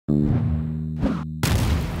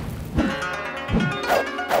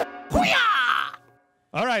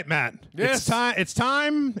All right, Matt. Yes. It's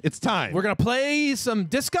time. We're gonna play some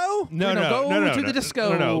disco. No. Go to the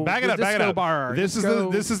disco. No. Back it up. Back it up. Bar. This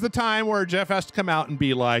is the time where Jeff has to come out and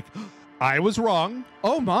be like, I was wrong.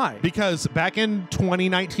 Oh my! Because back in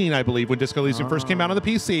 2019, I believe, when Disco Elysium first came out on the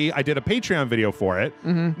PC, I did a Patreon video for it.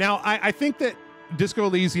 Now, I think that Disco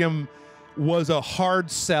Elysium was a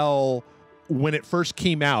hard sell when it first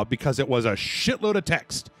came out because it was a shitload of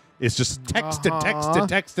text. It's just text and text and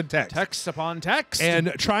text and text. Text upon text.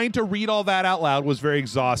 And trying to read all that out loud was very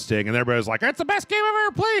exhausting. And everybody was like, that's the best game I've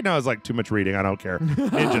ever played. And I was like, too much reading. I don't care.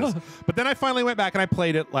 Ninjas. But then I finally went back and I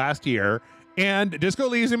played it last year. And Disco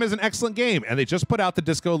Elysium is an excellent game. And they just put out the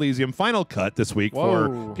Disco Elysium Final Cut this week for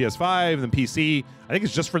PS5 and PC. I think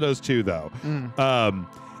it's just for those two, though.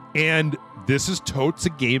 And this is totes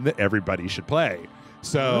a game that everybody should play.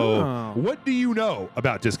 So, what do you know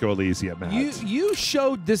about Disco Elysium, Matt? You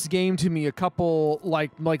showed this game to me a couple, like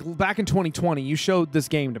back in 2020. You showed this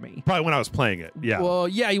game to me. Probably when I was playing it, yeah. Well,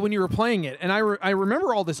 yeah, when you were playing it. And I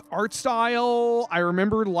remember all this art style. I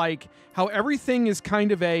remember, like, how everything is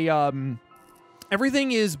kind of a...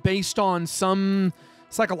 everything is based on some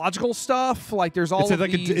psychological stuff. Like there's all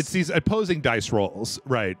it's these opposing dice rolls,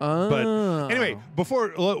 right? But anyway,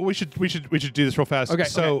 before we should do this real fast. Okay.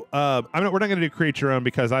 So we're not going to do create your own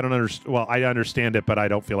because I don't understand. Well, I understand it, but I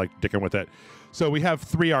don't feel like dicking with it. So we have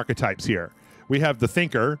three archetypes here. We have the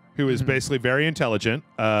thinker, who is basically very intelligent.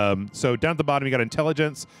 So down at the bottom, you got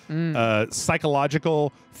intelligence,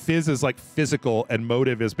 psychological, phys is like physical, and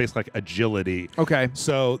motive is basically like agility. Okay.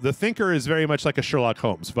 So the thinker is very much like a Sherlock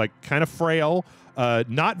Holmes, like kind of frail,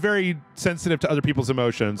 not very sensitive to other people's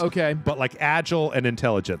emotions. Okay. But like agile and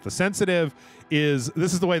intelligent. The sensitive this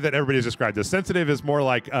is the way that everybody's described this. Sensitive is more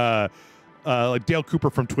like Dale Cooper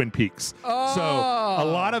from Twin Peaks. Oh. So a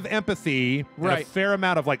lot of empathy and a fair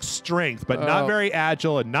amount of like strength, but not very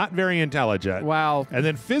agile and not very intelligent. Wow. And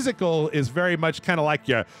then physical is very much kind of like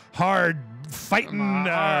your hard fighting. I'm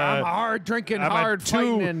a hard drinking, hard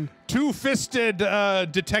fighting. Two-fisted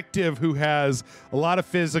detective who has a lot of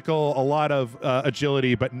physical, a lot of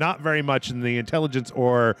agility, but not very much in the intelligence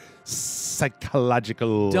or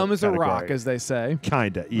psychological Dumb as category. a rock, as they say.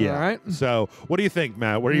 Kinda, yeah. All right. So what do you think,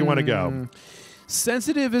 Matt? Where do you want to go?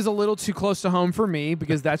 Sensitive is a little too close to home for me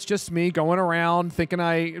because that's just me going around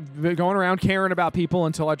caring about people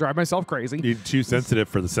until I drive myself crazy. You're too sensitive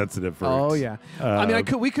for the sensitive fruits. Oh yeah. I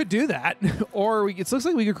mean, we could do that, or it looks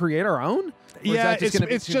like we could create our own. Yeah,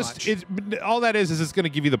 all that is it's going to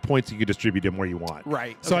give you the points you can distribute them where you want.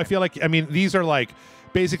 Right. So I feel like these are like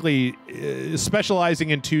basically specializing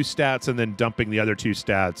in two stats and then dumping the other two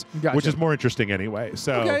stats, which is more interesting anyway.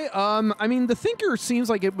 So okay, I mean, the thinker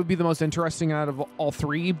seems like it would be the most interesting out of all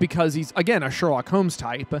three because he's again a Sherlock Holmes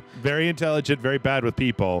type. Very intelligent, very bad with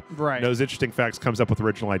people. Right. Knows interesting facts, comes up with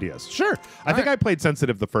original ideas. Sure. I think I played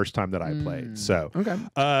sensitive the first time that I played. So okay.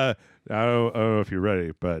 I don't know if you're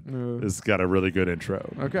ready, but it's got a really good intro.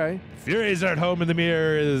 Okay. Furies are at home in the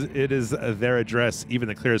mirror. It is their address. Even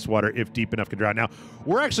the clearest water, if deep enough, can drown. Now,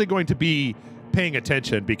 we're actually going to be paying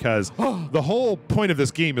attention because the whole point of this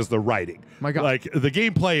game is the writing. My God. Like, the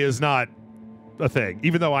gameplay is not a thing,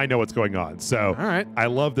 even though I know what's going on. So, all right. I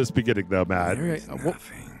love this beginning, though, Matt. There is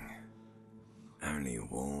nothing. Only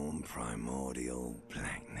warm, primordial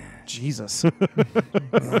blackness. Jesus.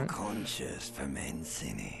 Unconscious ferments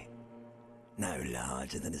in it. No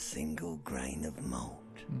larger than a single grain of malt.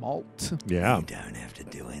 Malt? Yeah. You don't have to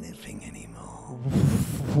do anything anymore.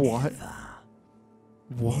 What? Never.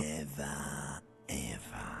 What? Never,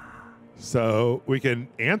 ever. So we can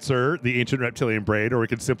answer the ancient reptilian brain, or we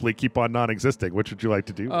can simply keep on non-existing. Which would you like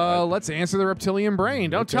to do? Let's answer the reptilian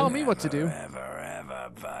brain. Don't tell me what to do.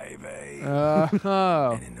 Ever, baby.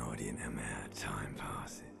 Oh. An inordinate amount of time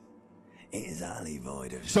passes. It is utterly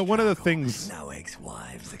void of So one of the struggle. things... No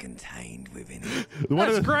ex-wives are contained within it.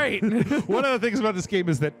 That's great. One of the things about this game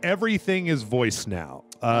is that everything is voiced now.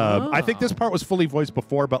 I think this part was fully voiced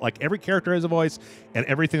before, but like every character has a voice, and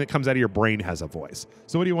everything that comes out of your brain has a voice.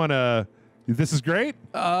 So what do you want to... This is great?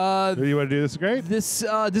 What do you want to do? This is great? This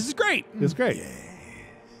is great. This is great. Yes,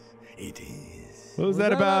 it is. What was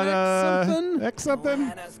that about? X something?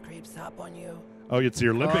 Awareness creeps up on you, Oh, it's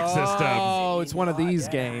your limbic system. Oh, it's one of these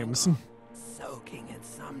games. soaking in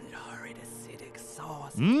some lurid acidic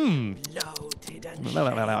sauce. Bloated and full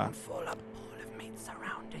of all of meat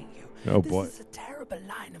surrounding you. Oh, boy. This is a terrible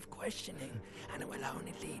line of questioning, and it will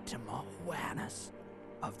only lead to more awareness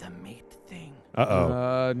of the meat thing.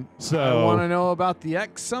 So I want to know about the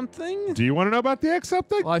X something. Do you want to know about the X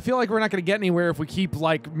something? Well, I feel like we're not going to get anywhere if we keep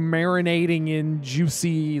like marinating in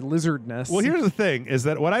juicy lizardness. Well, here's the thing: is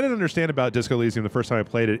that what I didn't understand about Disco Elysium the first time I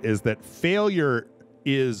played it is that failure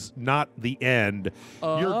is not the end.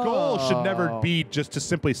 Your goal should never be just to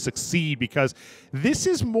simply succeed, because this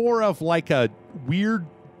is more of like a weird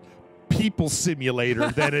people simulator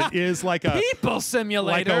than it is like a people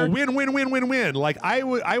simulator, like a win. Like I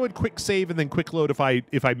would quick save and then quick load if I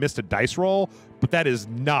missed a dice roll, but that is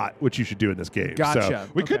not what you should do in this game. Gotcha. So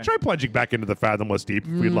we could try plunging back into the fathomless deep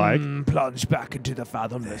if we'd like. Plunge back into the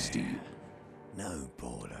fathomless deep. No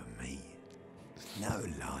ball of meat. No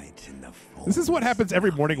light in the forest. This is what happens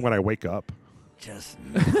every morning when I wake up. Just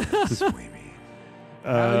swimming.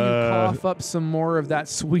 How do you cough up some more of that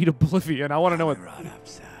sweet oblivion? I want to know what. Right up,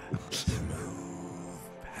 sir.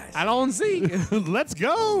 I don't see. Let's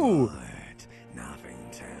go. Nothing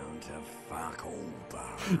town to fuck all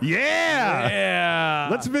but. Yeah. Yeah.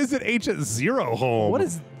 Let's visit Ancient Zero home. What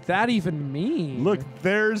does that even mean? Look,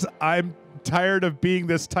 I'm tired of being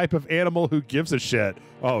this type of animal who gives a shit.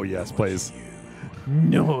 Oh, yes, please.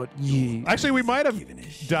 Not you. Actually, we might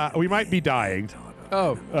be dying.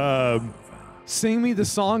 Oh. Sing me the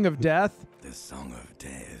song of death. The song of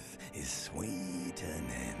death is sweet and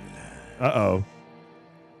endless. Uh-oh.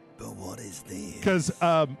 But what is this? Because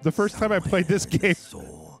the first time I played this game,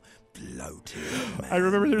 I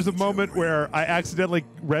remember there's a moment where I accidentally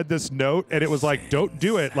read this note, and it was like, don't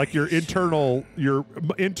do it. Like your internal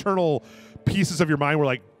pieces of your mind were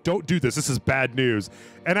like, don't do this. This is bad news.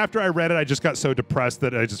 And after I read it, I just got so depressed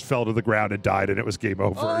that I just fell to the ground and died, and it was game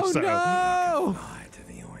over. Oh, so. no! To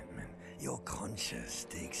the ointment, your conscience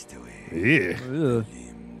sticks to it. Yeah.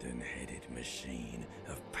 Limbed and headed machine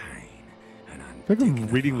of pain and I think I'm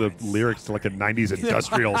reading the lyrics to like a 90s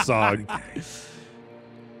industrial song.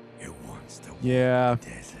 It wants to Yeah.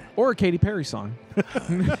 desert, Or a Katy Perry song.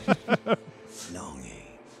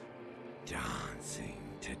 longing, dancing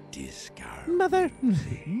to disco.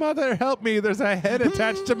 Mother, help me. There's a head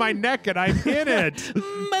attached to my neck, and I'm in it.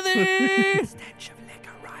 Mother! Stench of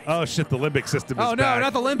liquor rises. Oh, shit, the limbic system is Oh, no, back.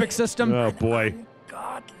 not the limbic system. Oh, boy.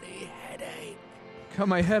 Godly headache. Cut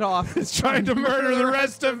my head off. It's trying to murder the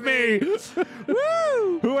rest of me.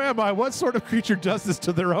 Woo! Who am I? What sort of creature does this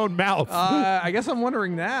to their own mouth? I guess I'm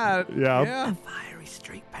wondering that. Yeah. Fiery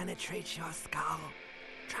streak penetrates your skull,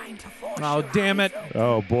 trying to force Oh, your damn eyes it. open.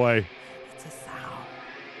 Oh, boy. It's a sound.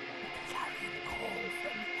 A clarion call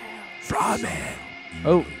from hell. From it.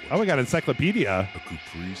 Oh. Oh, we got encyclopedia. A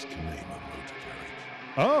caprice can name a motor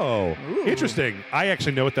carriage. Oh, Ooh. interesting. I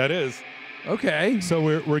actually know what that is. Okay.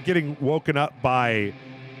 So we're getting woken up by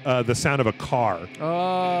the sound of a car.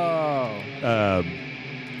 Oh.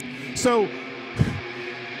 So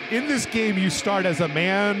in this game, you start as a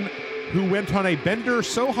man who went on a bender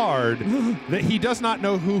so hard that he does not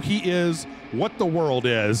know who he is, what the world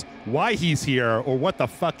is, why he's here, or what the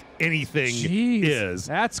fuck anything Jeez, is.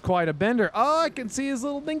 That's quite a bender. Oh, I can see his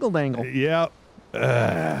little dingle dangle. Yep.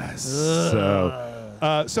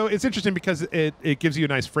 So it's interesting because it gives you a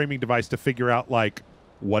nice framing device to figure out, like,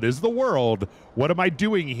 what is the world? What am I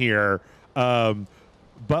doing here?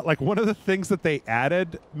 But like one of the things that they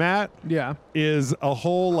added, Matt, Yeah. is a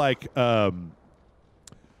whole like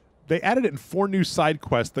they added it in 4 new side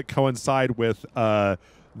quests that coincide with the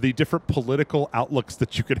different political outlooks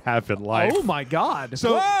that you could have in life. Oh my God.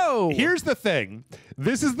 So Whoa. here's the thing.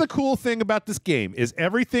 This is the cool thing about this game is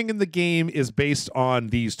everything in the game is based on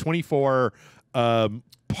these 24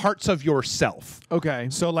 parts of yourself. Okay.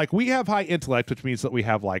 So like we have high intellect, which means that we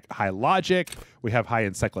have like high logic, we have high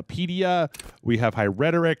encyclopedia, we have high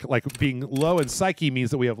rhetoric. Like being low in psyche means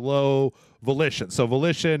that we have low volition. So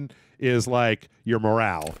volition is like your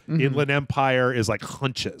morale. Inland Empire is like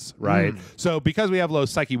hunches, right? So because we have low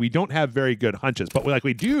psyche, we don't have very good hunches, but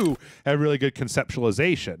we do have really good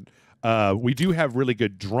conceptualization. We do have really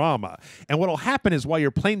good drama. And what'll happen is while you're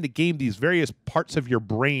playing the game, these various parts of your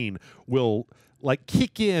brain will like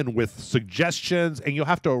kick in with suggestions, and you'll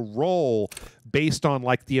have to roll based on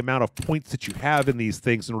like the amount of points that you have in these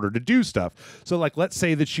things in order to do stuff. So like let's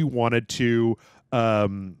say that you wanted to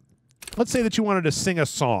sing a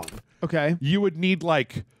song. Okay. You would need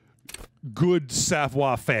like good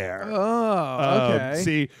savoir-faire. Oh, okay.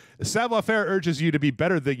 See, savoir-faire urges you to be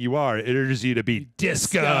better than you are. It urges you to be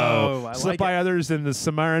disco. I Slip like by others in the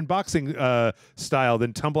Samaritan boxing style,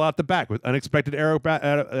 then tumble out the back with unexpected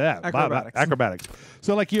acrobatics.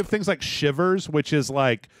 So, like, you have things like shivers, which is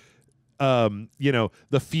like, the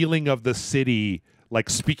feeling of the city, like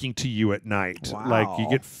speaking to you at night. Wow. Like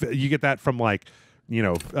you get that from like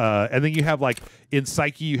and then you have like in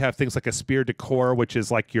Psyche, you have things like a spear decor, which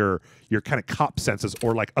is like your kind of cop senses,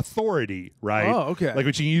 or like authority, right? Oh, okay. Like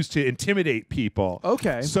what you use to intimidate people.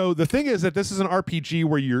 Okay. So the thing is that this is an RPG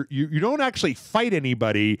where you don't actually fight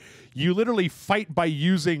anybody. You literally fight by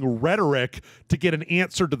using rhetoric to get an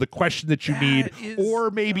answer to the question that you need, or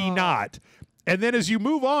maybe not. And then as you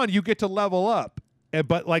move on, you get to level up.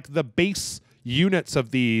 But like the base units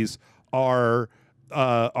of these are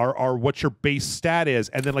what your base stat is,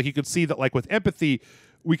 and then like you can see that like with empathy,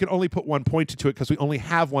 we can only put 1 point to it because we only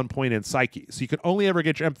have 1 point in Psyche, so you can only ever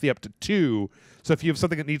get your empathy up to 2. So if you have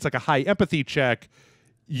something that needs like a high empathy check,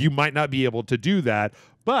 you might not be able to do that,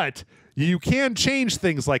 but you can change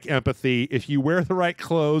things like empathy if you wear the right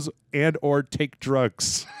clothes and or take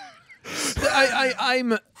drugs.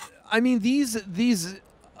 I mean these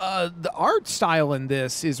the art style in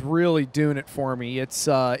this is really doing it for me. It's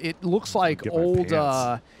it looks like old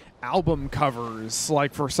album covers,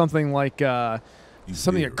 like for something like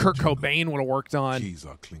something that Kurt Cobain would have worked on. Keys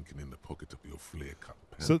are clinking in the pocket of your flare-cut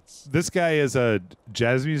pants. So this guy is a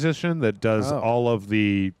jazz musician that does all of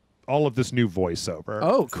this new voiceover.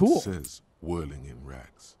 Oh, cool. It says whirling in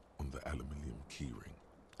rags on the aluminium key ring.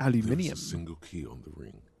 Aluminium. There's a single key on the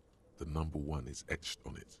ring. The number 1 is etched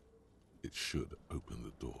on it. It should open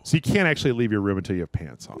the door. So you can't actually leave your room until you have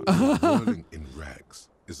pants on. Whirling in rags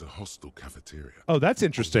is a hostel cafeteria. Oh, that's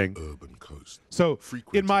interesting. On the urban coast. So in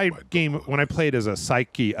Frequented my by game, dog when I played as a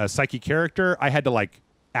psyche character, I had to like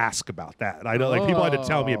ask about that. I know like people had to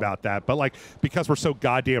tell me about that, but like because we're so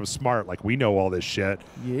goddamn smart, like we know all this shit.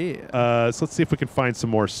 Yeah. So let's see if we can find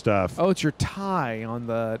some more stuff. Oh, it's your tie on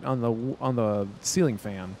the ceiling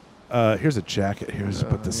fan. Here's a jacket. Here's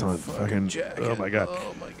put this on. Fucking jacket. Oh my god.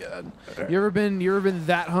 Oh my god. You ever been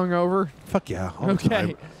that hungover? Fuck yeah. All the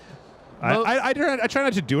Okay. time. I try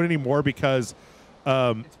not to do it anymore because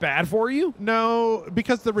It's bad for you? no,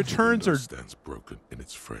 because the returns window are stands broken in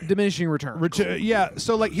its frame. Diminishing return. yeah.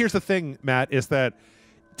 So like here's the thing, Matt, is that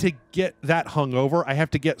to get that hungover, I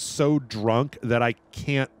have to get so drunk that I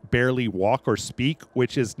can't barely walk or speak,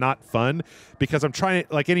 which is not fun because I'm trying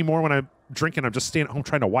to, like anymore when I'm drinking, I'm just staying at home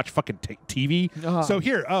trying to watch fucking TV. So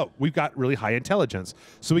here, we've got really high intelligence.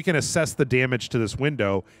 So we can assess the damage to this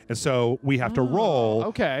window. And so we have to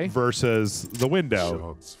roll versus the window.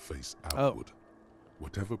 Shards face outward.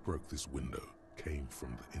 Whatever broke this window came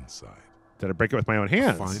from the inside. Did I break it with my own A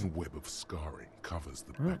hands? fine web of scarring covers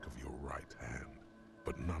the back of your right hand,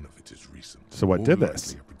 but none of it is recent. So what More did this?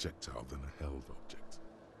 likely a projectile than a held object.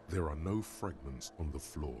 There are no fragments on the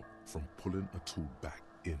floor from pulling a tool back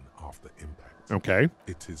in after impact. Okay.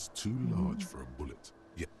 It is too large for a bullet,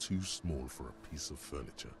 yet too small for a piece of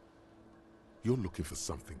furniture. You're looking for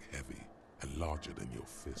something heavy and larger than your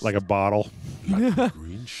fist. Like a bottle. Like the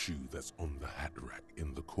green shoe that's on the hat rack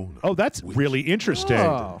in the corner. Oh, that's which, really interesting.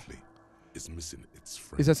 evidently, is missing its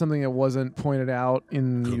frame. Is that something that wasn't pointed out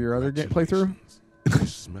in your other playthrough? You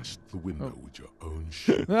smashed the window with your own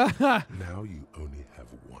shoe. Now you only have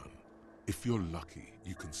one. If you're lucky,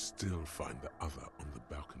 you can still find the other on the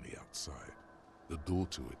balcony outside. The door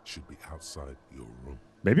to it should be outside your room.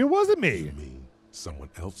 Maybe it wasn't You me. mean someone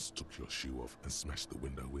else took your shoe off and smashed the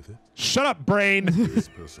window with it? Shut up, brain. This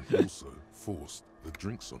person also forced the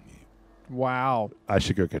drinks on you. Wow. I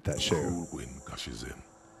should go get that shoe. Cold wind gushes in.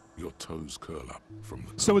 Your toes curl up from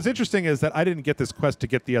the So what's interesting is that I didn't get this quest to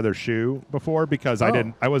get the other shoe before because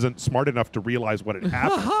I wasn't smart enough to realize what had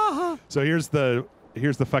happened. So here's the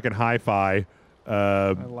fucking hi-fi.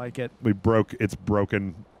 I like it. It's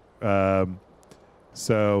broken.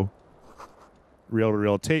 So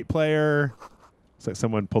reel tape player. It's like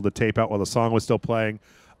someone pulled the tape out while the song was still playing.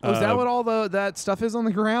 Oh, is that what all that stuff is on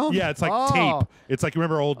the ground? Yeah, it's like tape. It's like,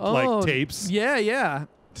 remember old like tapes? Yeah, yeah.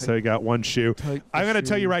 So you got one shoe. I'm going to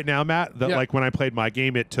tell you right now, Matt, that like when I played my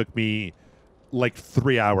game, it took me like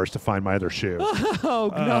 3 hours to find my other shoe.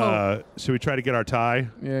 Oh, no. Should we try to get our tie?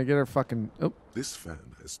 Yeah, get our fucking... Oh. This fan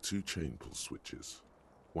has 2 chain pull switches.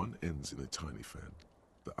 One ends in a tiny fan,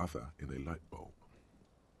 the other in a light bulb.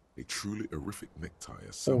 A truly horrific necktie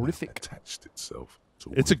has somehow attached itself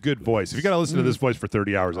to It's a good voice. If you got to listen to this voice for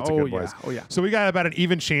 30 hours, that's a good voice. Oh, yeah. So we got about an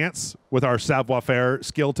even chance with our savoir-faire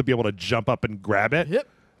skill to be able to jump up and grab it. Yep.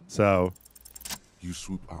 So you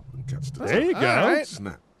swoop up and catch the there you go. Right.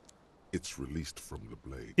 Snap. It's released from the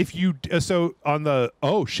blade. If you so on the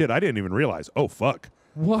I didn't even realize. Oh fuck.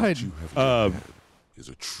 What? What you have in your hand is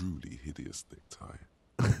a truly hideous necktie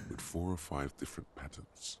with 4 or 5 different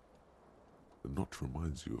patterns. The knot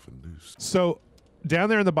reminds you of a noose. So down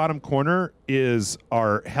there in the bottom corner is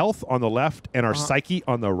our health on the left and our psyche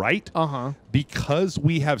on the right. Because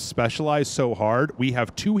we have specialized so hard, we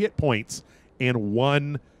have 2 hit points and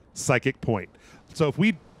 1 psychic point. So if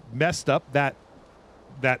we messed up that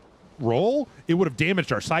roll, it would have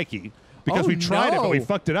damaged our psyche because Oh, we tried it, but we no.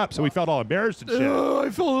 fucked it up. So we felt all embarrassed and shit. I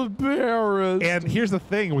feel embarrassed. And here's the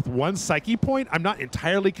thing: with one psyche point, I'm not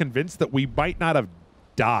entirely convinced that we might not have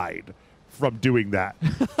died from doing that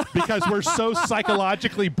because we're so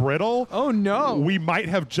psychologically brittle. Oh no. We might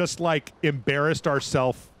have just like embarrassed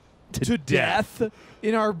ourselves to death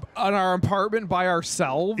in our apartment by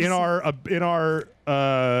ourselves. in our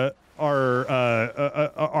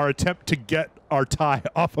attempt to get our tie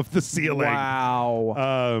off of the ceiling.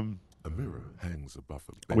 Wow. A mirror hangs above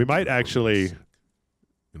a bed. We might actually- sink.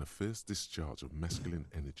 In a fierce discharge of masculine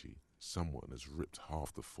energy, someone has ripped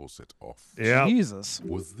half the faucet off. Yeah. Jesus.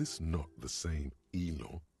 Was this not the same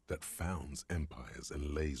Elo that founds empires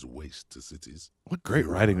and lays waste to cities? What great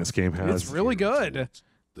writing this game has. It's really good.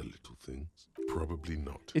 The little things? Probably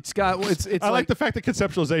not. It's got it's I like the fact that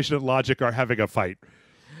conceptualization and logic are having a fight.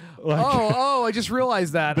 Like, Oh, I just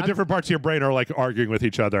realized that. the different parts of your brain are like arguing with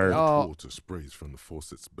each other. Oh. Water sprays from the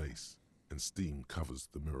faucet's base, and steam covers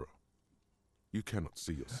the mirror. You cannot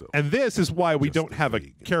see yourself. And this is why we Just don't have a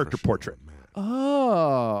vague character impression of portrait. a man.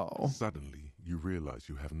 Oh. Suddenly, you realize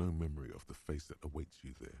you have no memory of the face that awaits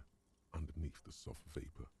you there, underneath the soft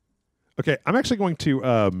vapor. Okay, I'm actually going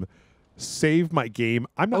to save my game.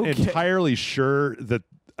 I'm not Okay. entirely sure that,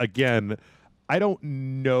 again, I don't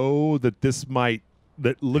know that this might,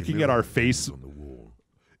 that looking at our face, on the wall.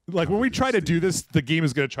 like when we try to do this, the game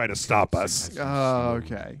is going to try to stop us. As you Oh, slowly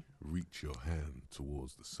okay. Reach your hand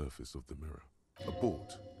towards the surface of the mirror.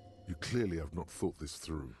 Abort. You clearly have not thought this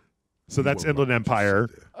through. So that's You are Inland right to sit Empire.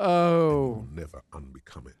 there. Oh. You'll never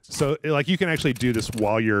unbecome it. So, like, you can actually do this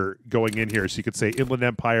while you're going in here. So you could say Inland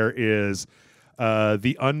Empire is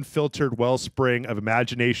the unfiltered wellspring of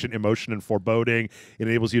imagination, emotion, and foreboding. It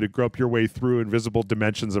enables you to grope your way through invisible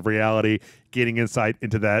dimensions of reality, gaining insight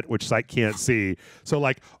into that which sight can't see. So,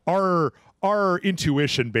 like, our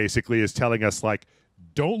intuition basically is telling us, like,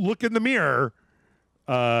 don't look in the mirror.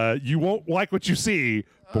 You won't like what you see,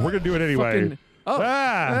 but we're gonna do it anyway. Fucking-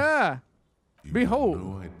 Ah. You Behold. have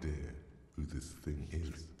no idea who this thing is.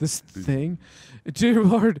 This thing? Dear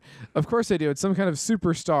Lord, of course I do. It's some kind of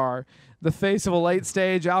superstar. The face of a late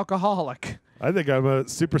stage alcoholic. I think I'm a Yeah,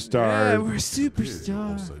 superstar. we're Appears you're superstar.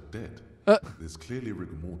 also dead. There's clearly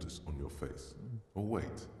rigor mortis on your face. Oh wait,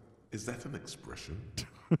 is that an expression?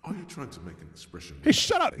 Are you trying to make an expression? Hey,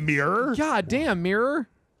 shut up, mirror. God damn, mirror.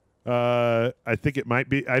 I think it might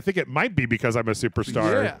be. I think it might be because I'm a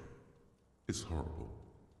superstar. Yeah. It's horrible.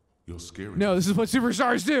 You're scary. No, this is what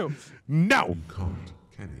superstars do. No. You can't,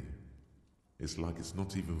 can you? It's like it's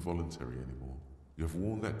not even voluntary anymore. You have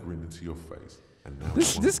worn that grin into your face, and now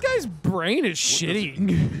This guy's brain is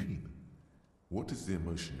shitty. What is the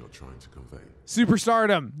emotion you're trying to convey?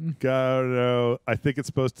 Superstardom. God, no. I think it's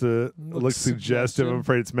supposed to look suggestive. I'm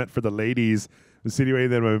afraid it's meant for the ladies. Insinuating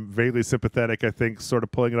that I'm vaguely sympathetic, I think, sort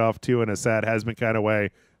of pulling it off too in a sad has-been kind of way.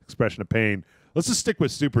 Expression of pain. Let's just stick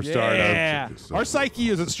with superstardom. Yeah. Our psyche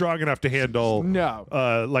isn't strong enough to handle No.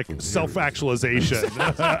 like self-actualization.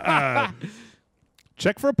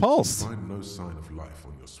 Check for a pulse. Find no sign of life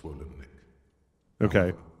on your swollen neck. Okay.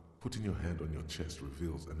 However, putting your hand on your chest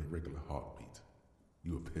reveals an irregular heartbeat.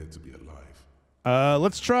 You appear to be alive.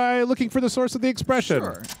 Let's try looking for the source of the expression.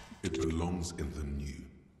 Sure. It belongs in the new,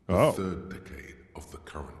 Oh. third decade of the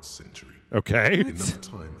current century. Okay. Enough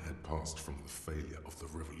time had passed from the failure of the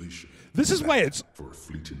revolution. This is why that, it's- for a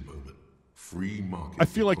fleeting moment. Free market. I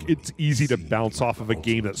feel like it's economy easy to seemed bounce like off of the a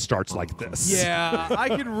game that ultimate starts like this. Yeah, I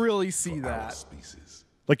can really see for our that. species.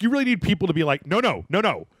 Like, you really need people to be like, no.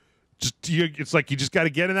 It's like you just got to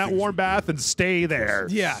get in that warm bath and stay there.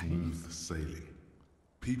 Yeah. Smooth sailing.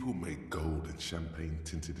 People make gold and champagne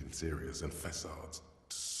tinted interiors and facades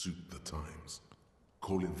to suit the times,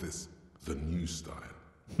 calling this the new style.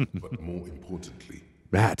 But more importantly,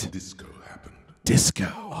 Matt. disco happened. Disco.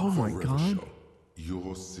 Oh my Forever god. show,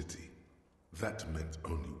 your city. That meant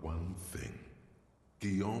only one thing.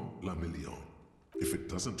 Guillaume la Million. If it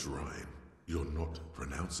doesn't rhyme, you're not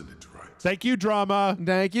pronouncing it right. Thank you, drama.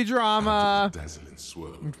 Thank you, Out drama. of the dazzling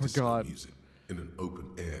swirl of disco God. music in an open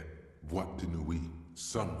air boîte de nuit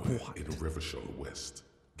somewhere in a Revachol West.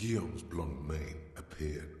 Guillaume's blonde mane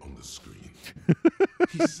appeared on the screen.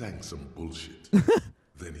 He sang some bullshit.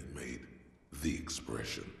 Then he made the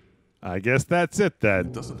expression. I guess that's it It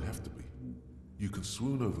then. doesn't have to be. You can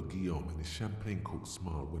swoon over Guillaume and his champagne-corked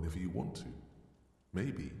smile whenever you want to.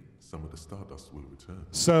 Maybe some of the stardust will return.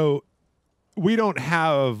 So we don't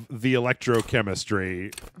have the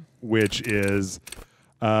electrochemistry, which is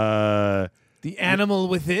The animal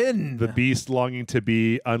within. the beast longing to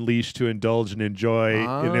be unleashed to indulge and enjoy.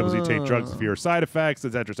 It enables you to take drugs for your side effects,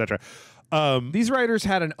 etc., etc. These writers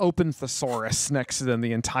had an open thesaurus next to them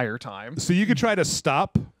the entire time. So you could try to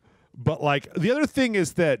stop, but like the other thing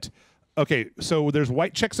is that, okay, so there's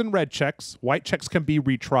white checks and red checks. White checks can be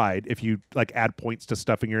retried if you like add points to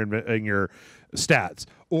stuff in your stats,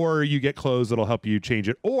 or you get clothes that'll help you change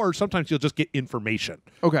it, or sometimes you'll just get information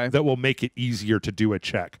that will make it easier to do a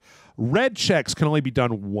check. Red checks can only be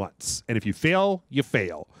done once, and if you fail, you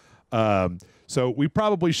fail. So we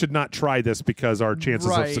probably should not try this because our chances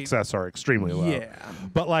of success are extremely low. Yeah.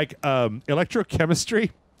 But like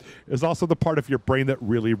electrochemistry is also the part of your brain that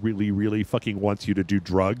really, really, really fucking wants you to do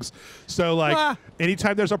drugs. So like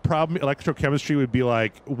anytime there's a problem, electrochemistry would be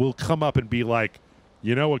like, will come up and be like,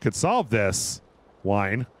 you know what could solve this?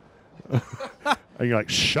 Wine. And you're like,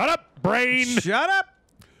 shut up, brain. Shut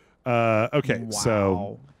up. Okay,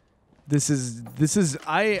 so this is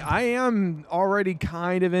I am already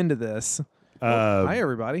kind of into this. Hi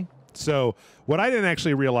everybody. So what I didn't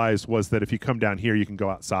actually realize was that if you come down here, you can go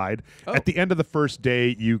outside. At the end of the first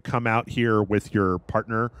day, you come out here with your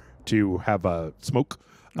partner to have a smoke.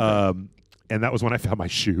 And that was when I found my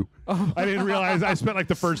shoe. I didn't realize I spent like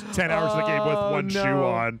the first 10 hours of the game with one shoe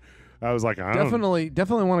on. I was like, I don't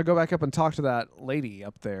definitely want to go back up and talk to that lady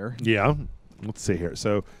up there. Yeah. Let's see here.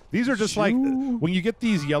 So these are just like, when you get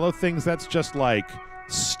these yellow things, that's just like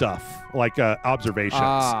stuff, like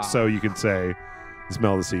observations. So you can say, the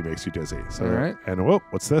smell of the sea makes you dizzy. So, all right. And whoop,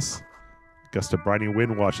 what's this? Gust of briny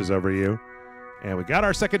wind washes over you. And we got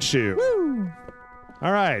our second shoe. Woo!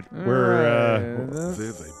 All right. There they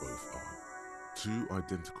both are. Two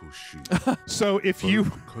identical shoes. So if both you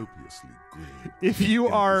copiously green. if you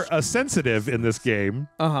are a sensitive in this game,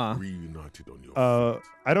 Reunited on your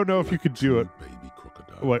I don't know if you could do it. baby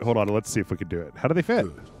crocodiles. Wait, hold on. Let's see if we can do it. How do they fit?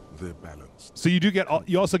 Good. They're balanced. So you do get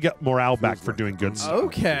you also get morale back for doing good stuff.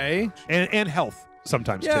 Okay. And health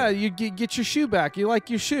sometimes Yeah, too. you get your shoe back. You like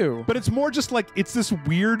your shoe. But it's more just like it's this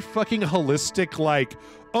weird fucking holistic like,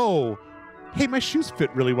 oh, hey, my shoes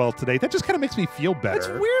fit really well today. That just kind of makes me feel better. It's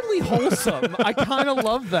weirdly wholesome. I kind of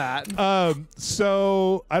love that.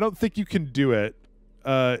 So I don't think you can do it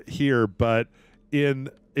here, but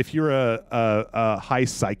if you're a high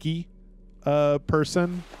psyche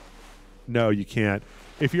person, no, you can't.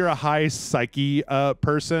 If you're a high psyche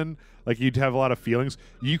person, like you'd have a lot of feelings,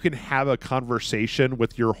 you can have a conversation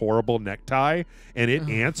with your horrible necktie and it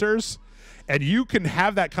answers. And you can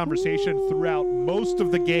have that conversation throughout most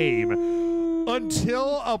of the game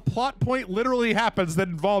until a plot point literally happens that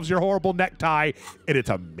involves your horrible necktie, and it's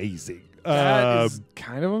amazing. That is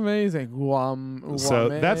kind of amazing. So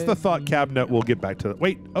that's the thought cabinet. We'll get back to that.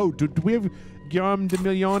 Wait, do we have Guillaume de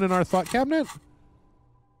Million in our thought cabinet?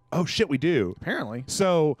 Oh, shit, we do. Apparently.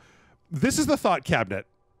 So this is the thought cabinet,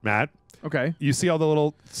 Matt. Okay. You see all the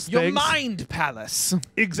little things? Your mind palace.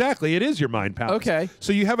 Exactly. It is your mind palace. Okay.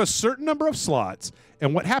 So you have a certain number of slots,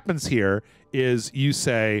 and what happens here is you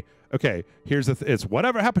say, okay, here's it's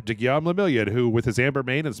whatever happened to Guillaume Lemillion, who, with his amber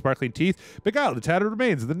mane and sparkling teeth, beguiled the tattered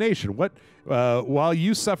remains of the nation. What, while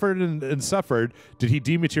you suffered and suffered, did he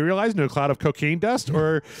dematerialize into a cloud of cocaine dust,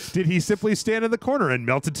 or did he simply stand in the corner and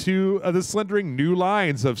melt into the slendering new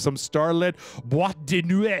lines of some starlit boîte de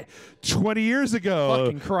nuit 20 years ago?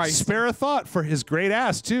 Fucking Christ. Spare a thought for his great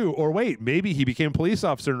ass, too. Or wait, maybe he became a police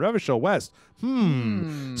officer in Revachol West.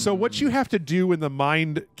 So what you have to do in the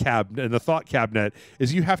mind cabinet, in the thought cabinet,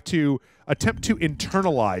 is you have to attempt to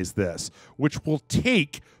internalize this, which will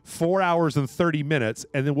take 4 hours and 30 minutes,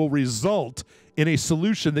 and then will result in a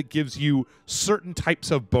solution that gives you certain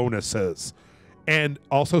types of bonuses and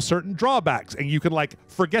also certain drawbacks. And you can like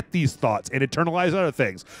forget these thoughts and internalize other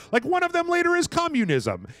things. Like one of them later is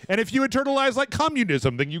communism. And if you internalize like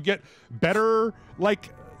communism, then you get better like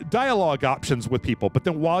dialogue options with people. But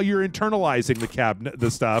then while you're internalizing the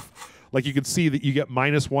stuff, like you can see that you get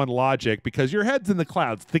 -1 logic because your head's in the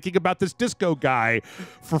clouds thinking about this disco guy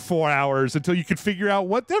for 4 hours until you can figure out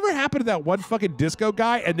whatever happened to that one fucking disco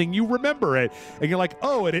guy, and then you remember it and you're like,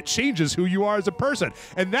 oh, and it changes who you are as a person.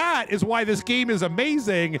 And that is why this game is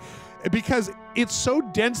amazing, because it's so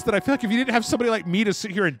dense that I feel like if you didn't have somebody like me to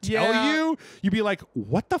sit here and tell you, you'd be like,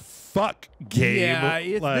 what the fuck, game?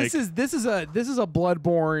 Yeah, like, this is a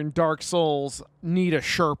Bloodborne, Dark Souls, need a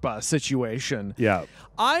Sherpa situation. Yeah.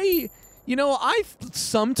 I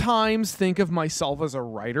sometimes think of myself as a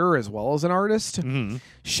writer as well as an artist.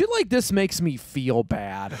 Shit like this makes me feel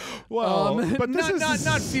bad. Well, but this is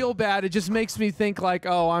not feel bad. It just makes me think like,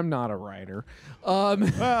 oh, I'm not a writer.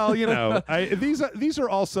 Well, you know, these are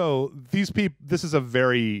also these people. This is a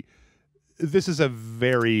very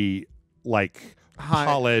like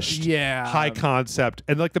polished, high concept,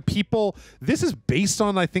 and like the people. This is based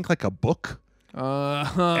on, I think, like a book,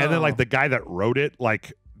 and then like the guy that wrote it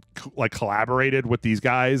like like collaborated with these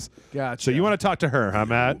guys. Gotcha. So you want to talk to her, huh,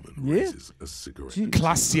 Matt? Woman Yeah. raises a cigarette. Gee.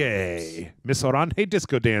 Classier, Miss Orange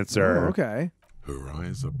disco dancer. Oh, okay. Her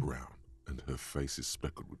eyes are brown and her face is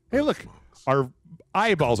speckled with Hey, look, birthmarks. our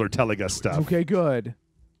eyeballs are telling us stuff. Okay, good.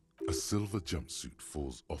 A silver jumpsuit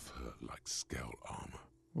falls off her like scale armor,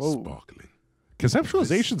 Whoa. sparkling.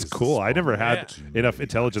 Conceptualization's cool. I never had enough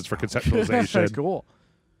intelligence for conceptualization. Cool.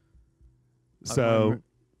 So,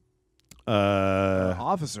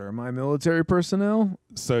 Officer, am I military personnel?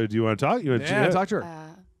 so do you want to talk? You want Yeah, talk to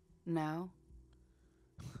her. No.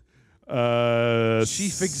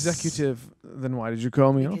 Chief executive. Then why did you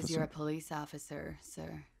call me Because you're a officer? police officer,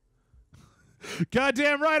 sir.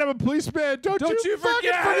 Goddamn right, I'm a policeman. Don't you forget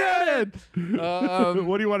fucking forget it.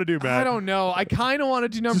 What do you want to do, Matt? I don't know. I kind of want to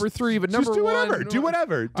do number 3, but number Just do 1. whatever. Do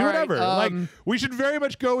whatever. Do All right, whatever. Like we should very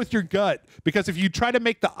much go with your gut because if you try to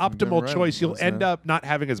make the optimal right, choice, you'll what's end that? up not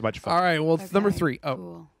having as much fun. All right. Well, it's number Okay, 3. Oh.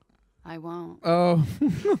 Cool. I won't. Oh.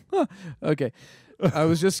 Okay. I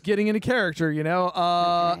was just getting into character, you know.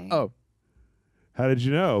 Okay. Oh. How did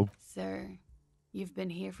you know? Sir, you've been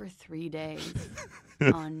here for 3 days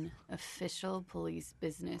on official police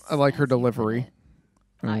business. I like her as you put delivery.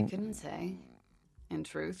 it. I Mm. couldn't say. In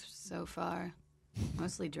truth, so far,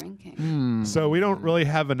 mostly drinking. Hmm. So we don't really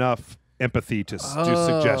have enough empathy to do Oh.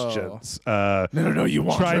 suggestions. No. You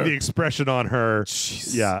want Try her. the expression on her.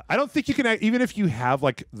 Jeez. Yeah, I don't think you can. Even if you have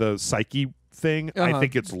like the psyche thing, I Uh-huh.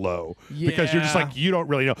 think it's low because you're just Yeah. like you don't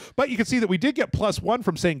really know. But you can see that we did get +1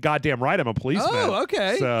 from saying "goddamn right, I'm a policeman." Oh,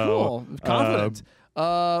 okay. So, cool. Confident.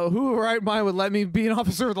 Who right mind would let me be an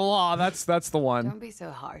officer of the law? That's the one. Don't be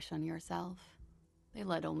so harsh on yourself. They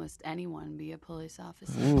let almost anyone be a police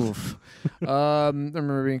officer. Oof. I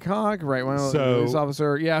remember being cock, right? One So- police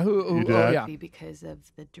officer. Yeah. Who? You did Oh, that? yeah. Be because of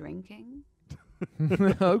the drinking?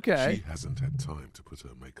 Okay. She hasn't had time to put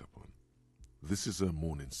her makeup on. This is her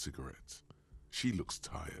morning cigarette. She looks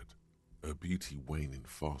tired, her beauty waning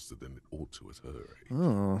faster than it ought to at her age.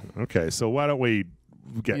 Oh. Okay, so why don't we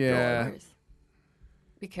get Yeah. going? Yours.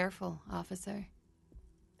 Be careful, officer.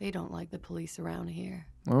 They don't like the police around here.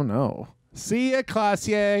 Oh no. See ya,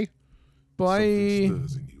 Classier. Bye. Something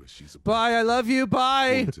stirs in you as she's about Bye. I love you.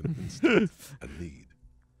 Bye. to point an instinct, a need.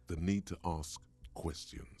 The need to ask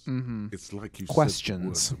questions. Mm-hmm. It's like you've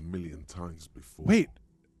Questions. said the words a million times before. Wait.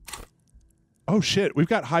 Oh shit, we've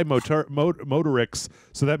got high motorics,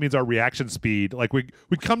 so that means our reaction speed, like we'd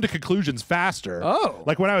come to conclusions faster. Oh.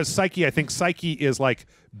 Like when I was psyche, I think psyche is like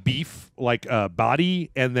beef, like body,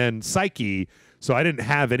 and then psyche. So I didn't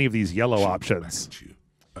have any of these yellow She looked options. back at you,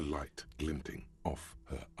 a light glinting off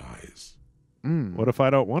her eyes. What if I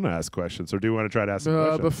don't want to ask questions, or do you want to try to ask some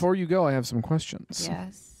questions? Before you go, I have some questions.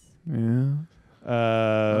 Yes. Yeah.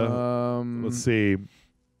 Let's see.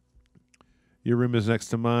 Your room is next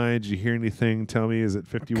to mine. Did you hear anything? Tell me, is it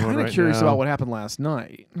 51 Kind right of curious now? about what happened last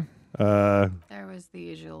night. There was the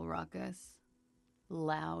usual ruckus.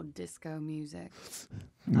 Loud disco music.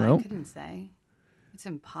 I Well. couldn't say. It's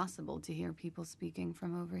impossible to hear people speaking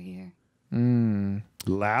from over here.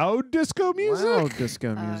 Loud disco music? Wow,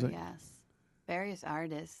 disco music. Yes. Various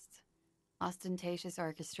artists. Ostentatious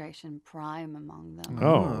orchestration prime among them.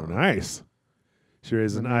 Oh, nice. She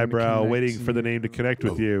raised The an name to eyebrow, connect waiting for the name to connect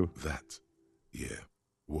with Oh, you. That. Yeah.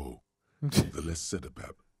 Whoa. The less said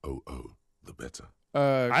about OO, the better.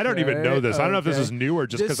 I don't even know this. I don't know if this is new or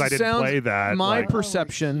just because I didn't sounds- play that. my like- Lower was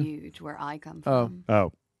perception- huge where I come Oh. from.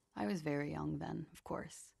 oh. I was very young then, of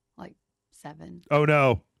course. Like 7. Oh,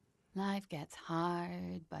 no. Life gets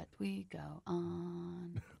hard, but we go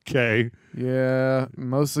on. Okay. Yeah,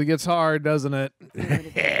 mostly gets hard, doesn't it? I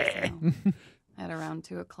would think so. At around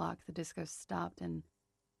 2 o'clock, the disco stopped and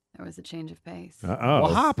there was a change of pace. Uh-oh.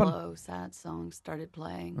 What happened? Slow, sad songs started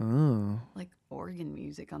playing, Oh. like organ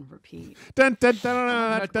music on repeat. Dun, dun, dun,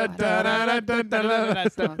 dun, dun, dun, dun, dun, dun, dun.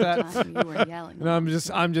 Most of the time you were yelling. And I'm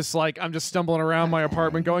just stumbling around my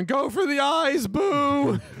apartment going, "Go for the eyes,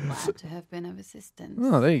 boo!" Glad to have been of assistance.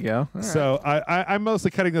 Oh, there you go. All right. So I'm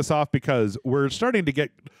mostly cutting this off because we're starting to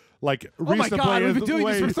get like oh my reasonably God, we've been in doing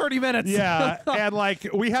this way- for 30 minutes. Yeah, and like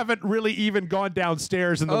we haven't really even gone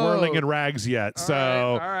downstairs in the Oh. whirling in rags yet. All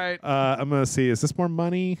So right. I'm gonna see. Is this more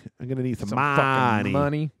money? I'm gonna need some fucking money.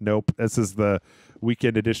 money. Nope. This is the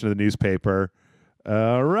weekend edition of the newspaper.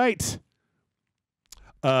 All right.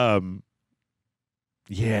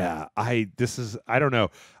 Yeah. I don't know.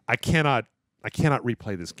 I cannot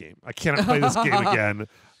replay this game. I cannot play this game again.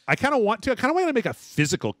 I kind of want to. I kind of want to make a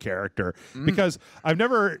physical character because I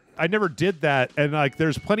never did that. And like,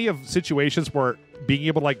 there's plenty of situations where being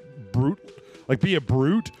able to be a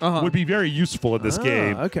brute Uh-huh. would be very useful in this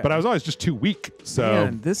game. okay. But I was always just too weak. So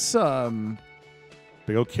Man, this but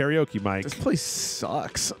Big old karaoke mic. This place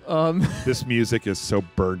sucks. This music is so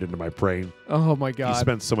burned into my brain. Oh my god. You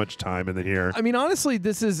spent so much time in here. I mean, honestly,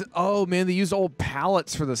 this is. Oh man, they used old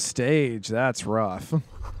pallets for the stage. That's rough.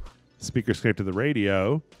 Speakers connect to the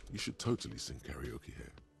radio. You should totally sing karaoke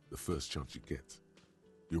here. The first chance you get.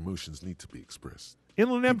 Your emotions need to be expressed.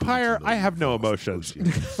 Inland People need Empire, to know I have you no fast emotions.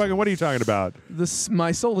 negotiate. Fucking, what are you talking about?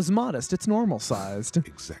 My soul is modest. It's normal sized.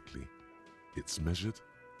 Exactly. It's measured,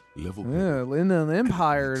 level. Yeah, Inland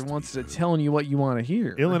Empire wants to telling you what you want to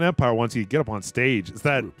hear. Inland Empire wants you to get up on stage. It's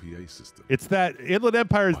that. PA system. It's that Inland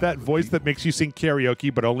Empire is that voice that makes you sing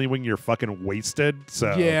karaoke, but only when you're fucking wasted.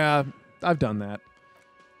 So Yeah, I've done that.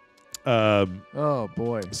 Oh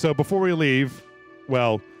boy. So before we leave,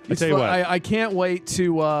 well, I tell you what. I can't wait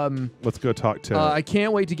to. Let's go talk to. I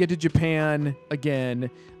can't wait to get to Japan again,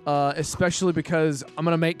 especially because I'm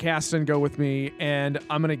gonna make Caston go with me, and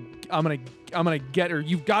I'm gonna get her.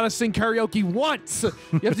 You've got to sing karaoke once.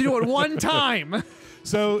 You have to do it one time.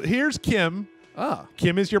 So here's Kim. Ah,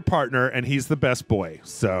 Kim is your partner, and he's the best boy.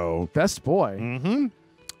 So best boy.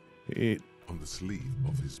 Mm-hmm. On the sleeve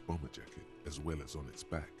of his bomber jacket, as well as on its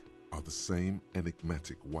back, are the same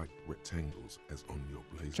enigmatic white rectangles as on your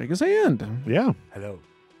blazer. Shake his hand. Yeah. Hello,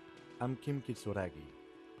 I'm Kim Kitsuragi,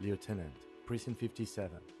 Lieutenant, Precinct 57.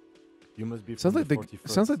 You must be Sounds from like the they 41st.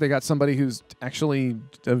 sounds like they got somebody who's actually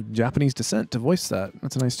of Japanese descent to voice that.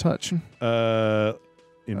 That's a nice touch.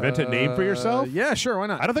 Invent a name for yourself? Yeah, sure. Why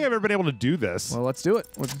not? I don't think I've ever been able to do this. Well, let's do it.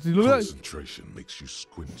 Let's do it. Concentration makes you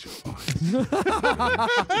squint your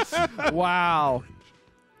eyes. Wow. Orange,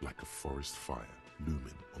 like a forest fire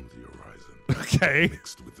looming on the horizon. Okay.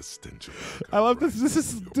 Mixed with the stench of I love this.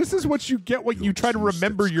 This is what you get when you try to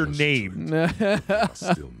remember your name.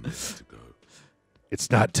 Still minutes to go. It's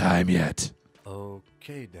not time yet.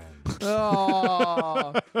 Okay then.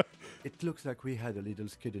 Oh. It looks like we had a little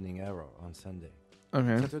scheduling error on Sunday.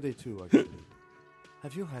 Okay. Saturday too, actually.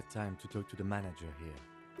 Have you had time to talk to the manager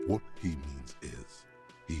here? What he means is,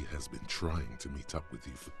 he has been trying to meet up with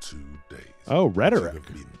you for 2 days. Oh, but rhetoric. You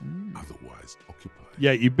have been otherwise occupied.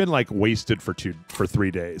 Yeah, you've been like wasted for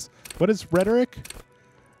 3 days. What is rhetoric?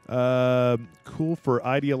 Cool for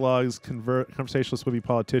ideologues, conversationalists, would-be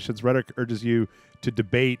politicians. Rhetoric urges you to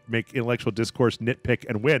debate, make intellectual discourse, nitpick,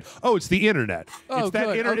 and win. Oh, it's the internet. Oh, it's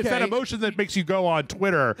that good. It's that Okay. emotion that makes you go on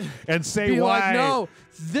Twitter and say Be why. like, no,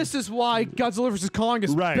 this is why Godzilla vs. Kong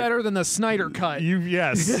is Right. better than the Snyder cut.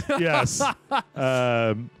 Yes.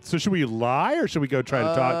 So should we lie, or should we go try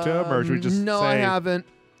to talk to him, or should we just No, say, I haven't.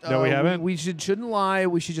 No, we haven't? We shouldn't lie.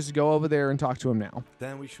 We should just go over there and talk to him now.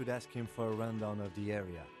 Then we should ask him for a rundown of the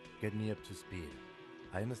area. Get me up to speed.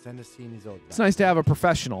 I understand the scene is old. It's nice to have a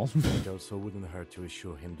professional. It also wouldn't hurt to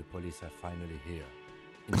assure him the police are finally here.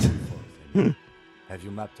 In full force, I mean. Have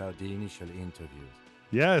you mapped out the initial interviews?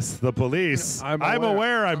 Yes, the police. I'm I'm aware.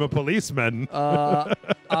 aware I'm a policeman. I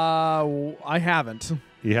haven't.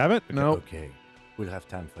 You haven't? No. Okay, we'll have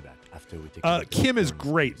time for that after we take. Kim is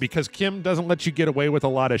great because Kim doesn't let you get away with a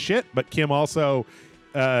lot of shit, but Kim also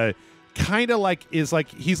kind of like he's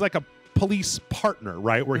like a police partner,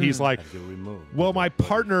 right? Where he's like, well, my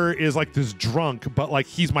partner is like this drunk, but like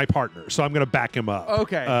he's my partner, so I'm gonna back him up.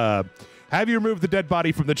 Okay. Have you removed the dead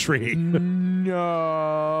body from the tree?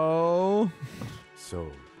 No.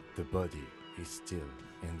 So the body is still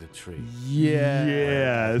in the tree. Yeah.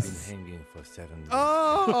 Yes. Been hanging for 7 days.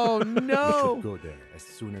 Oh We no. should go there as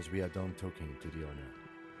soon as we are done talking to the owner.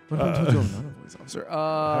 Police officer.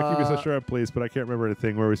 How can you be so sure I'm police, but I can't remember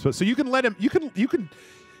anything where we supposed. So you can let him. You can.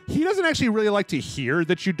 He doesn't actually really like to hear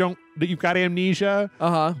that you've got amnesia.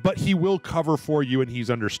 But he will cover for you, and he's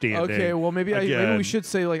understanding. Okay. Well, maybe Again. we should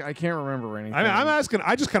say like I can't remember anything. I'm asking.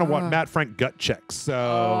 I just kind of want Matt Frank gut checks. So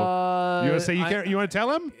you want to say you can't? You want to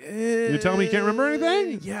tell him? You tell him you can't remember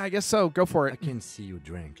anything? Yeah, I guess so. Go for I it. can see you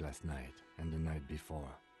drank last night and the night before,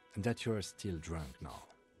 and that you are still drunk now.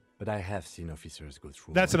 But I have seen officers go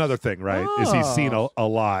through. That's worse. another thing, right? Is he's seen a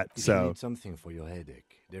lot. If you So need something for your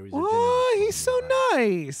headache, there is a Oh, general he's so store nearby.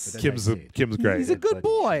 nice. But as Kim's I said, Kim's great. He's a good that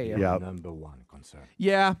body should boy. be Yeah. our number one concern.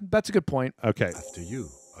 Yeah, that's a good point. Okay. After you,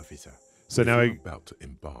 officer. So If now you're he, about to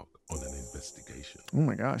embark on an investigation, Oh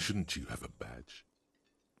my gosh. shouldn't you have a badge?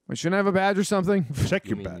 We shouldn't have a badge or something. check You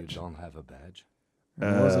your mean badge. you don't have a badge? It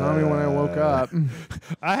wasn't on me when I woke up.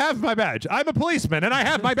 I have my badge. I'm a policeman, and I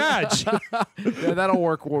have my badge. Yeah, that'll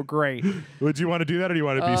work great. Would you want to do that, or do you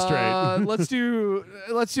want to be straight? Let's do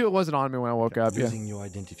it wasn't on me when I woke up. Yeah. Using your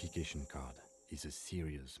identification card is a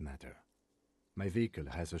serious matter. My vehicle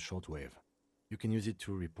has a shortwave. You can use it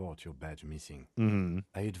to report your badge missing.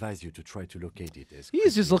 I advise you to try to locate it as He's quickly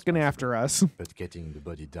just as looking possible. after us. But getting the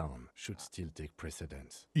body down should still take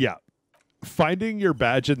precedence. Yeah. Finding your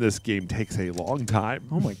badge in this game takes a long time.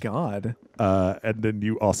 Oh my god. And then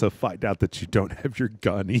you also find out that you don't have your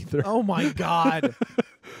gun either. Oh my god.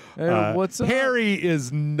 What's up? Harry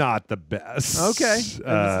is not the best. Okay. And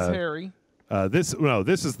this is Harry.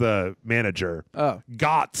 This is the manager. Oh.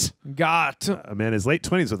 Got. A man in his late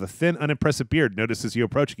 20s with a thin, unimpressive beard notices you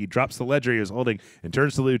approaching. He drops the ledger he was holding and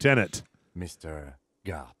turns to the lieutenant. Mr.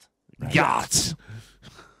 Gart. Right? Got.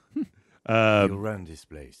 You run this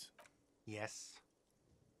place. Yes.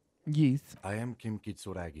 Yeeth. I am Kim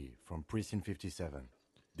Kitsuragi from Precinct 57.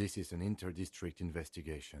 This is an inter-district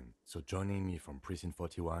investigation, so joining me from Precinct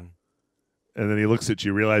 41. And then he looks at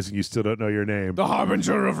you, realizing you still don't know your name. The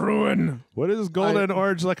Harbinger of Ruin. What is golden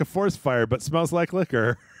orange like a forest fire but smells like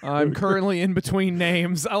liquor? I'm currently in between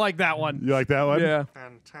names. I like that one. You like that one? Yeah.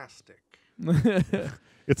 Fantastic.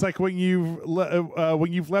 It's like when you've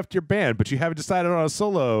left your band, but you haven't decided on a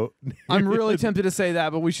solo. I'm really tempted to say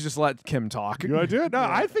that, but we should just let Kim talk. You want to do it? No,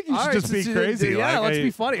 I think you should All right, just be crazy. Yeah, Like, let's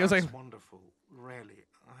be funny. It was like, That's wonderful. Really.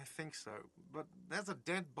 I think so. But there's a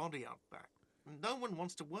dead body out back. No one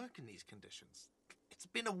wants to work in these conditions. It's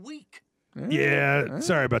been a week. yeah,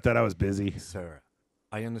 sorry about that. I was busy. Sir,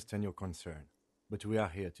 I understand your concern, but we are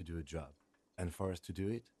here to do a job. And for us to do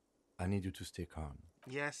it, I need you to stay calm.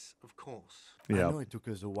 Yes, of course. Yeah. I know it took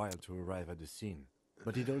us a while to arrive at the scene,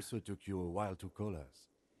 but it also took you a while to call us.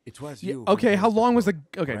 It was you. who okay, how placed the long was the...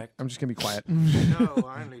 call, Okay, correct? I'm just going to be quiet. No,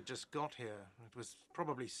 I only just got here. It was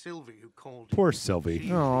probably Sylvie who called. Poor She Sylvie.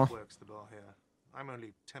 usually Aw. works the bar here. I'm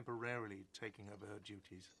only temporarily taking over her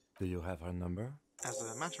duties. Do you have her number? As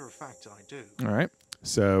a matter of fact, I do. All right.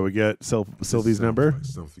 So we get This Sylvie's sounds number. like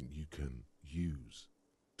something you can use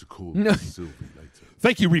to call No. Sylvie later.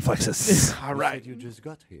 Thank you, Reflexes. All You right. said you just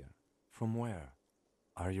got here. From where?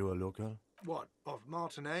 Are you a local? What, of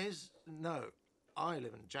Martinez? No, I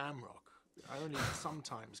live in Jamrock. I only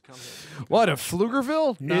sometimes come here. What, of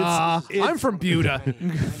Pflugerville? Nah, I'm from Buda.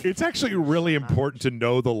 It's actually really important to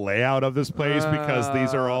know the layout of this place because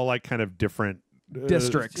these are all like kind of different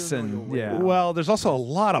Districts and, yeah. Well, there's also a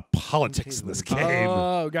lot of politics in this game.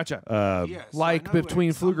 Oh, gotcha. Yes, I Like know where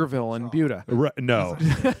between some Pflugerville things and are. Buda.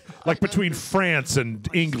 No, like between France and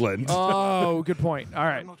England. Oh, good point. All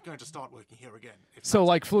right. I'm not going to start working here again. If So that's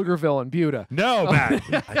like Pflugerville and Buda. No, Matt.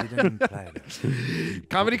 I didn't imply that.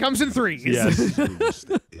 Comedy comes in threes. Yes. When you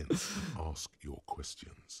step in, ask your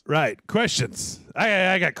questions. Right. Questions.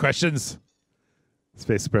 I got questions.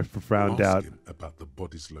 Space Prep frowned Ask out. him about the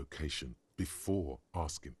body's location before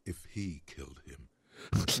asking if he killed him.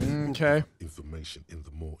 Okay. Information in the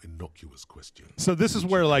more innocuous questions. So this is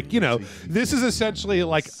where, like, you know, this is essentially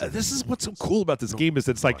like this is what's so cool about this game is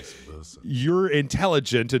it's like Vice versa. you're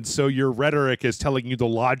intelligent, and so your rhetoric is telling you the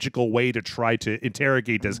logical way to try to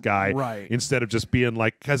interrogate this guy, Right. Instead of just being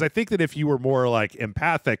like, because I think that if you were more like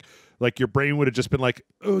empathic, like your brain would have just been like,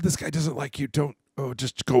 oh, this guy doesn't like you, don't. Oh,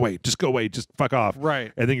 just go away, just fuck off,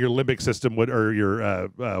 Right. And then your limbic system would, or your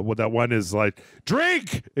what that one is like,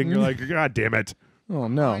 drink, and you're like, God damn it. Oh,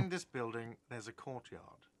 no. Behind this building, there's a courtyard.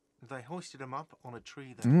 They hoisted him up on a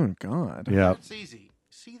tree there. Oh, God. Yeah. It's easy.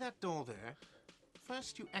 See that door there?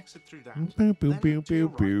 First, you exit through that. Boo, boo, Then boo, to your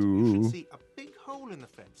boo, right, you boo. should see a big hole in the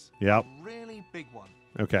fence. Yep. A really big one.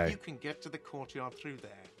 Okay. You can get to the courtyard through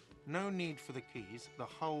there. No need for the keys. The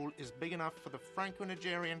hole is big enough for the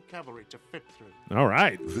Franco-Nigerian cavalry to fit through. All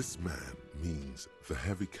right. This man means the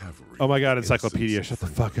heavy cavalry. Oh my God, in encyclopedia, sense shut the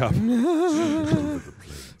of fuck up. Franco over the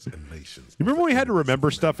plains and nations. You remember when we had to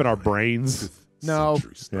remember stuff in our brains? No.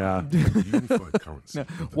 Yeah.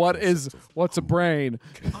 What's a brain?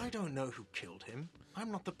 I don't know who killed him.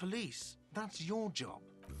 I'm not the police. That's your job.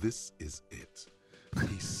 This is it.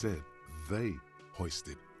 He said they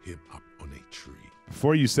hoisted him up on a tree.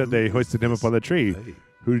 Before you said they hoisted him up on the tree. They.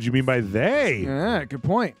 Who did you mean by they? Yeah, good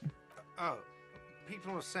point. Oh,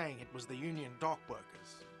 people are saying it was the union dock workers.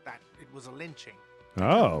 That it was a lynching.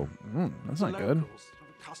 Oh. That's The not good. locals,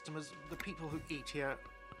 the customers, the people who eat here.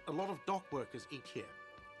 A lot of dock workers eat here.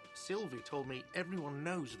 Sylvie told me everyone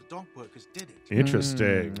knows the dock workers did it.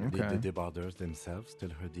 Interesting. Okay. Did the debarders themselves tell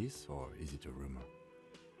her this, or is it a rumor?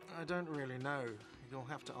 I don't really know. You'll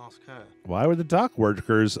have to ask her. Why would the dock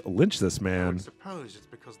workers lynch this I man? would suppose it's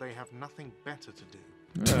because they have nothing better to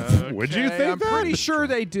do. Would you Okay, think I'm that? pretty sure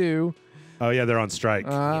they do. Oh yeah, they're on strike.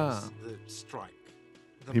 Ah. Yes, the strike.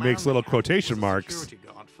 The He makes man little they had quotation was a marks. Security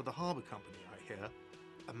guard for the harbor company, I hear.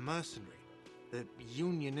 A mercenary. The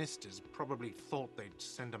unionistas probably thought they'd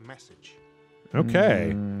send a message.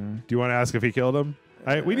 Okay. Do you want to ask if he killed him?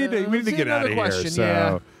 We need to let's see get out of another here. question,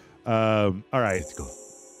 So, all right. Let's go.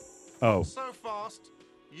 Oh, So fast,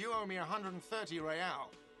 you owe me 130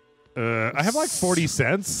 real. I have like 40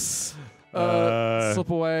 cents. Slip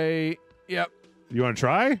away Yep. You want to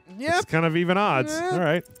try? Yep. It's kind of even odds. Yep. All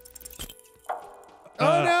right.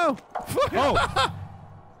 Oh no! Oh.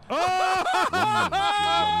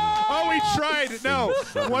 Oh, we tried. No.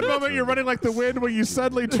 One moment you're running like the wind when you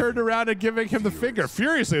suddenly turned around and giving him the finger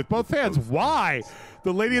furiously with both hands. Why?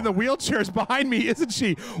 The lady in the wheelchair is behind me, isn't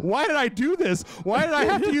she? Why did I do this? Why did I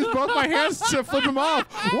have to use both my hands to flip him off?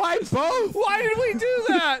 Why both? Why did we do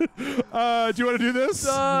that? Do you want to do this?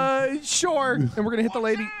 Sure. And we're gonna hit the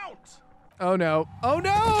lady. Oh no! Oh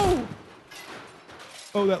no!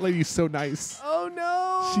 Oh, that lady's so nice. Oh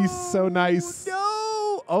no! She's so nice.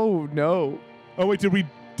 No! Oh no! Oh wait, did we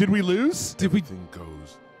lose? Did we? Everything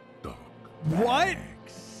goes dark. What?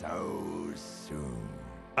 So soon.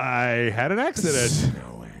 I had an accident.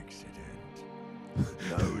 No accident.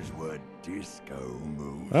 Those were disco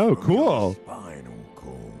moves. Oh, from cool. your spinal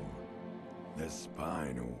cord. The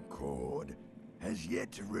spinal cord has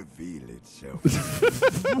yet to reveal itself.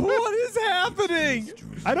 What is happening?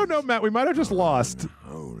 I don't know, Matt. We might have just lost.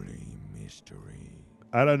 Holy mystery.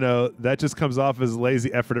 I don't know. That just comes off as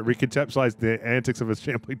lazy effort at reconceptualizing the antics of a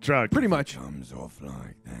shambling drunk. Pretty much. Comes off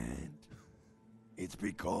like that. It's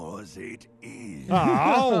because it is.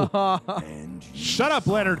 Oh. And Shut up,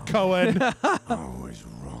 Leonard Cohen. I was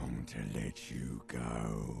wrong to let you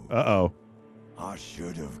go. Uh-oh. I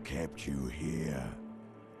should have kept you here.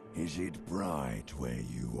 Is it bright where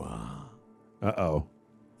you are? Uh-oh.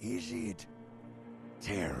 Is it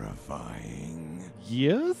terrifying?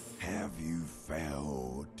 Yes? Have you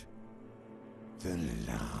felt the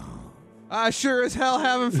love? I sure as hell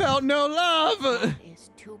haven't felt no love.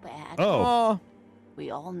 It's too bad. Oh.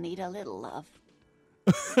 We all need a little love.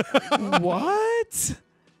 What?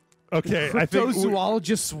 Okay, I think...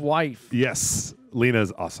 Cryptozoologist's wife. Yes.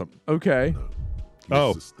 Lena's awesome. Okay. You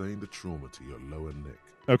Oh. sustained a trauma to your lower neck.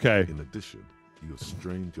 Okay. In addition, you have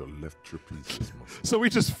strained your left trapezius muscle. So we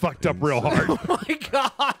just fucked up real hard. Oh my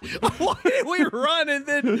God! Why did we run and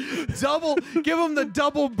then give him the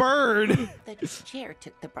double bird? The chair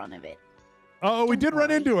took the brunt of it. Oh, we did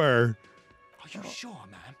run into her. Are you sure,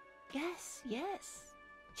 ma'am? Yes.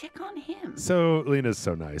 Check on him. So Lena's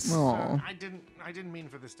so nice. Oh. I didn't mean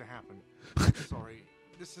for this to happen. Sorry.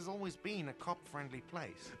 This has always been a cop-friendly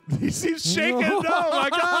place. He seems shaken. Oh my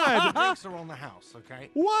God. Drinks are on the house,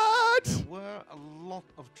 okay? What? There were a lot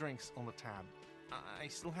of drinks on the tab. I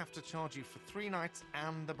still have to charge you for 3 nights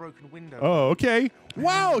and the broken window. Oh, okay.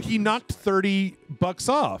 Wow, he knocked $30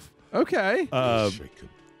 off. Okay. He's shaken.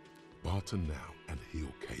 Barter now, and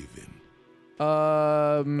he'll cave in.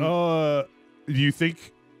 Do you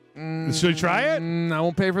think... should we try it? I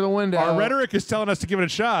won't pay for the window. Our rhetoric is telling us to give it a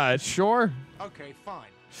shot. Sure. Okay, fine.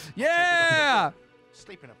 Yeah.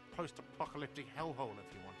 Sleep in a post-apocalyptic hellhole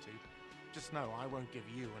if you want to. Just know I won't give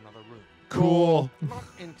you another room. Cool. Not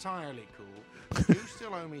entirely cool. You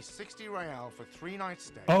still owe me 60 real for 3 nights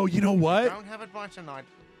stay. Oh, you know If what? you don't have it by tonight,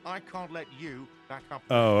 I can't let you back up.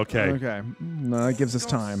 Oh, okay. Okay. No, that gives us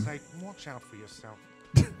God's time. sake, watch out for yourself.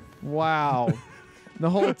 Wow. The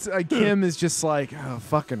whole Kim is just like, oh,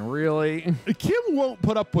 fucking really? Kim won't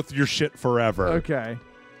put up with your shit forever. Okay.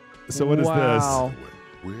 So what is Wow.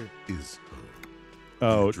 Where is her?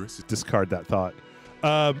 Oh, Address it. discard that thought.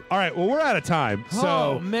 All right, well, we're out of time. So,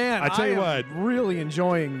 oh man, I tell you what. am really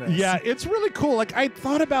enjoying this. Yeah, it's really cool. Like, I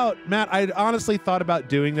thought about, Matt, I honestly thought about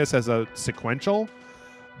doing this as a sequential,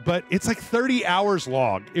 but it's like 30 hours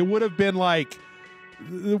long. It would have been like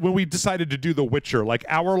when we decided to do The Witcher, like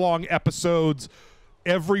hour-long episodes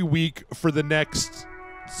every week for the next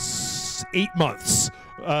 8 months.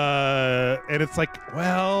 And it's like,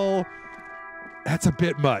 well, that's a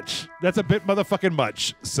bit much. That's a bit motherfucking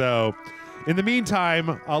much. So, in the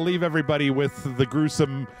meantime, I'll leave everybody with the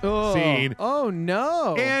gruesome scene. Oh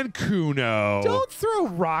no. And Kuno. Don't throw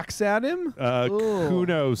rocks at him.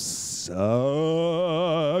 Kuno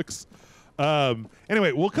sucks.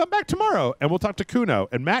 Anyway, we'll come back tomorrow and we'll talk to Kuno,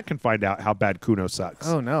 and Matt can find out how bad Kuno sucks.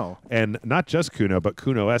 Oh no. And not just Kuno, but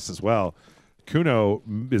Kuno S as well. Kuno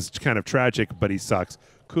is kind of tragic, but he sucks.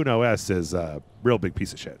 Kuno S is a real big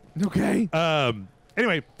piece of shit. Okay.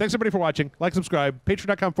 Anyway, thanks everybody for watching. Like, subscribe.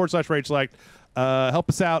 Patreon.com/RageSelect. Help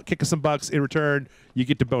us out. Kick us some bucks. In return, you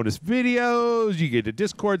get to bonus videos. You get a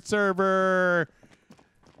Discord server.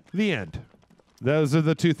 The end. Those are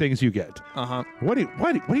the 2 things you get. Uh-huh. What do you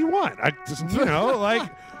want? I just, like, I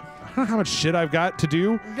don't know how much shit I've got to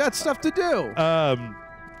do. You got stuff to do.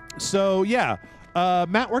 So yeah.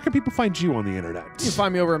 Matt, where can people find you on the internet? You can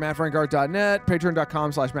find me over at mattfrankart.net,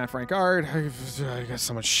 patreon.com/mattfrankart. I got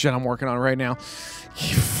so much shit I'm working on right now.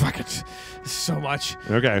 Fuck it. So much.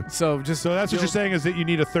 Okay. So that's what you're saying, is that you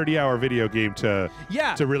need a 30-hour video game to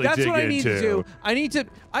really that's dig what I need into. to do. I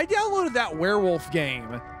downloaded that werewolf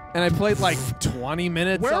game. and I played like 20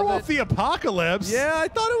 minutes Werewolf of it. the Apocalypse. Yeah, I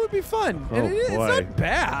thought it would be fun. Oh, And it's boy. not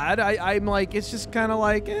bad. I'm like, it's just kind of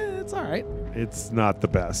like, it's all right. It's not the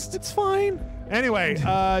best. It's fine. Anyway,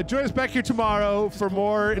 join us back here tomorrow for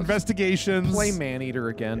more investigations. Play Maneater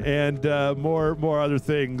again. And more other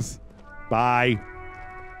things. Bye.